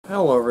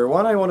Hello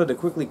everyone, I wanted to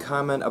quickly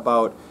comment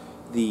about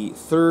the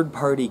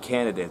third-party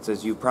candidates.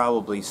 As you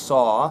probably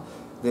saw,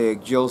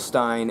 Jill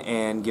Stein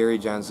and Gary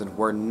Johnson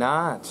were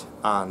not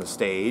on the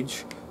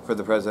stage for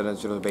the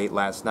presidential debate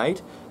last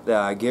night.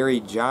 Gary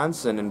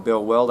Johnson and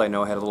Bill Weld, I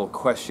know, had a little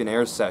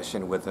questionnaire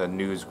session with a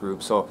news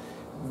group, so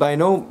by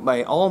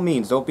all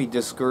means, don't be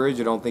discouraged.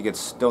 I don't think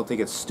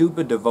it's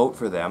stupid to vote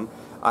for them.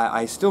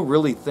 I still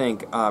really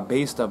think,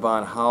 based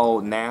upon how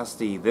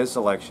nasty this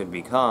election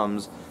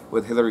becomes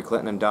with Hillary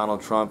Clinton and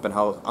Donald Trump, and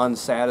how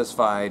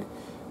unsatisfied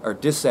or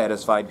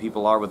dissatisfied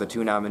people are with the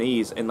two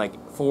nominees, in like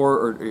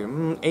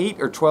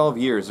 8 or 12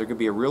 years, there could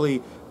be a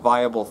really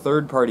viable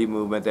third-party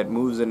movement that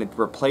moves in and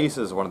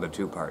replaces one of the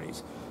two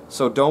parties.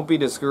 So don't be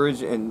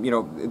discouraged, and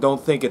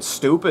don't think it's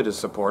stupid to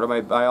support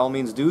them. By all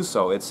means, do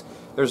so.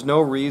 There's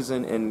no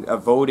reason in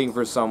voting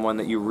for someone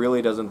that you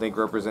really doesn't think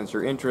represents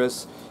your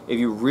interests. If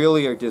you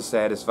really are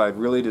dissatisfied,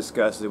 really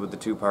disgusted with the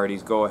two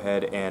parties, go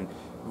ahead and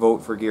vote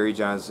for Gary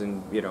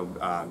Johnson,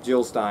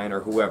 Jill Stein,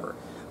 or whoever.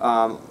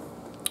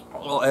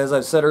 Well, as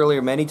I've said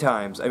earlier many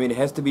times, I mean, it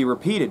has to be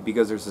repeated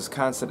because there's this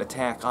constant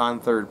attack on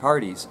third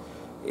parties.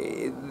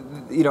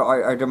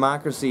 Our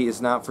democracy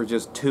is not for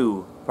just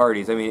two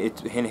parties. I mean,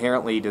 it's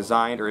inherently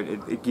designed, or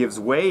it gives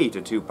way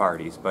to two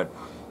parties, but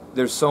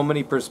there's so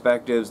many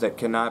perspectives that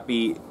cannot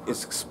be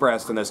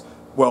expressed in this,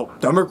 well,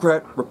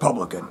 Democrat,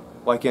 Republican.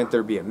 Why can't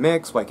there be a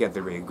mix? Why can't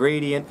there be a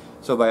gradient?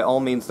 So by all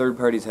means, third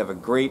parties have a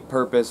great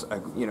purpose.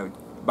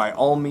 By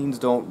all means,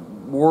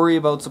 don't worry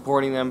about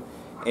supporting them.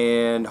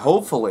 And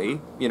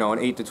hopefully, in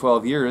 8 to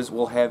 12 years,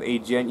 we'll have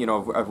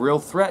a real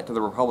threat to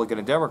the Republican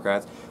and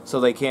Democrats, so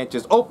they can't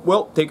just,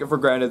 take it for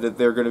granted that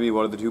they're going to be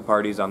one of the two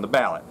parties on the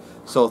ballot.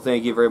 So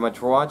thank you very much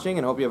for watching,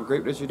 and hope you have a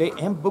great rest of your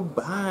day, and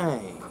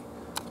bye-bye.